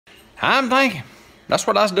I'm thinking. That's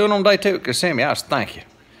what I was doing on day 2 at Kissimmee. I was thinking.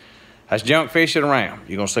 I was junk fishing around.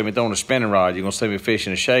 You're going to see me throwing a spinning rod. You're going to see me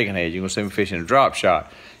fishing a shaking head. You're going to see me fishing a drop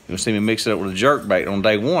shot. You're going to see me mix it up with a jerk bait. On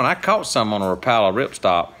day 1, I caught some on a Rapala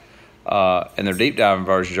ripstop and their deep diving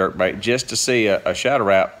version jerk bait just to see a shadow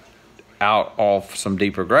wrap out off some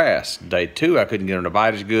deeper grass. Day 2, I couldn't get them to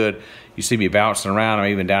bite as good. You see me bouncing around.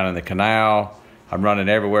 I'm even down in the canal. I'm running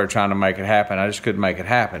everywhere trying to make it happen. I just couldn't make it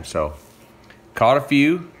happen. So caught a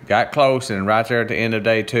few, got close, and right there at the end of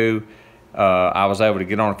day 2, I was able to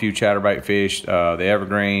get on a few chatterbait fish, the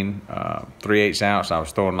evergreen, 3/8 ounce. And I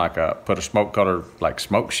was throwing put a smoke color, like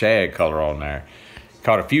smoked shad color on there.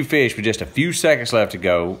 Caught a few fish with just a few seconds left to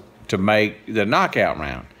go to make the knockout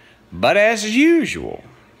round. But as usual,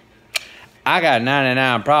 I got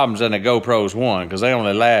 99 problems and the GoPro's 1 because they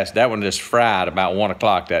only last, that one just fried about 1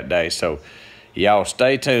 o'clock that day. So y'all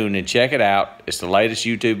stay tuned and check it out. It's the latest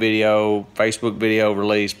YouTube video, Facebook video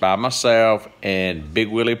released by myself and Big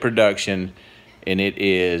Willie Production. And it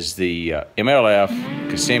is the MLF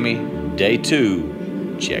Kissimmee Day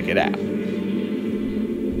 2. Check it out.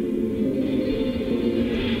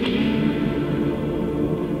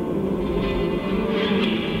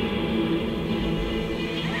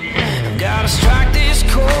 Gotta strike this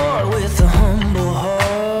chord with the humble hearts,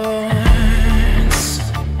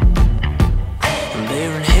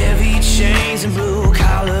 bearing heavy chains and blue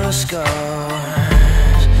collar scars.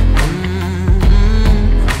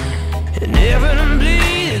 Inevitably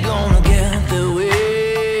they're gonna get their way.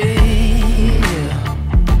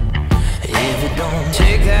 If it don't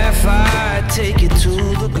take that fight, take it to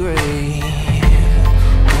the grave.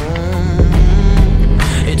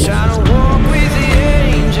 You're trying to walk with the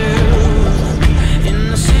angels.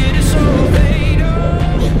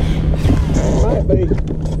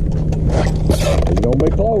 You're gonna be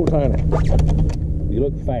close, honey. You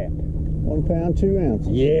look fat. 1 pound, 2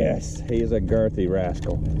 ounces. Yes, he is a girthy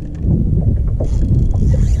rascal.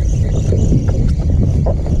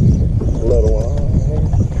 Little one.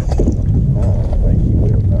 I don't think he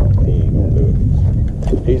will. No, he ain't gonna do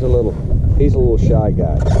it. He's a little shy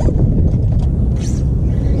guy.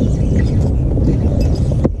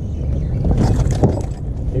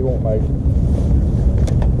 He won't make it.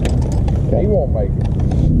 He won't make it.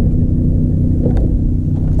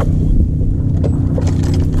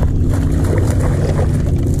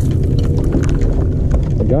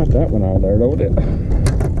 I got that one out there, don't it?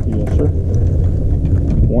 Yes, sir.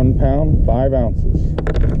 1 pound, 5 ounces.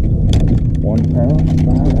 1 pound,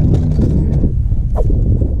 5 ounces.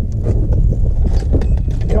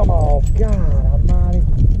 Come on, God almighty.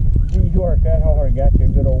 You worked that hard and got you a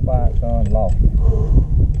good old bite, son. Lost it.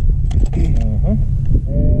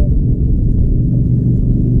 And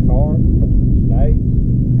carp, snake,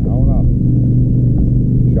 I don't know.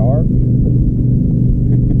 Shark.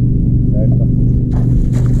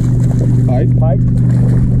 That's the pike.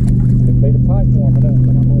 Could be the pike warming up,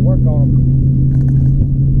 but I'm gonna work on them.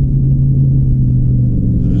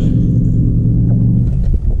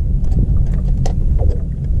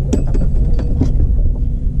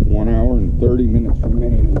 One hour and 30 minutes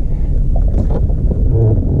remaining.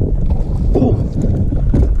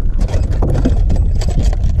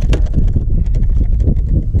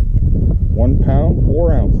 1 pound,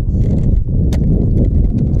 4 ounces.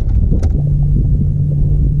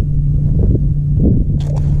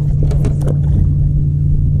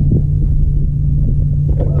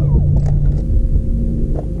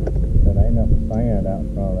 That ain't nothing sand out in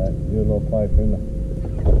front of that. Good little place, isn't it?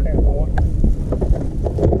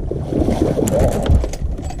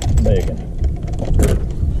 Bacon.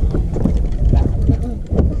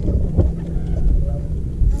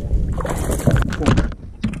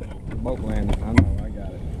 Boat landing, I know, I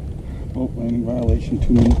got it. Boat landing violation,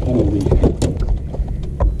 2-minute penalty.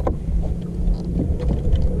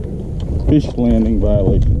 Fish landing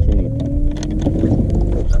violation, 2-minute penalty.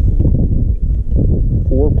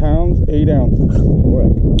 4 pounds, 8 ounces.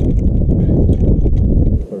 Right.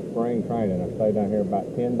 For spring training, I stayed down here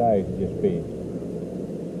about 10 days to just fish.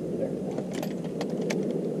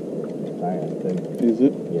 Is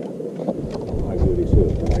it? Yeah. I good as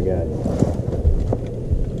hook, and I got it.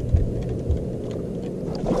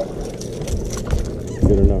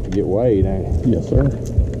 Good enough to get weighed, ain't it? Yes, sir.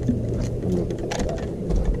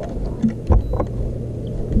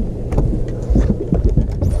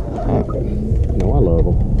 No, I love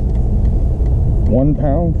them. 1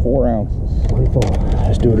 pound, 4 ounces. 1 4.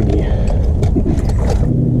 Let's do it again.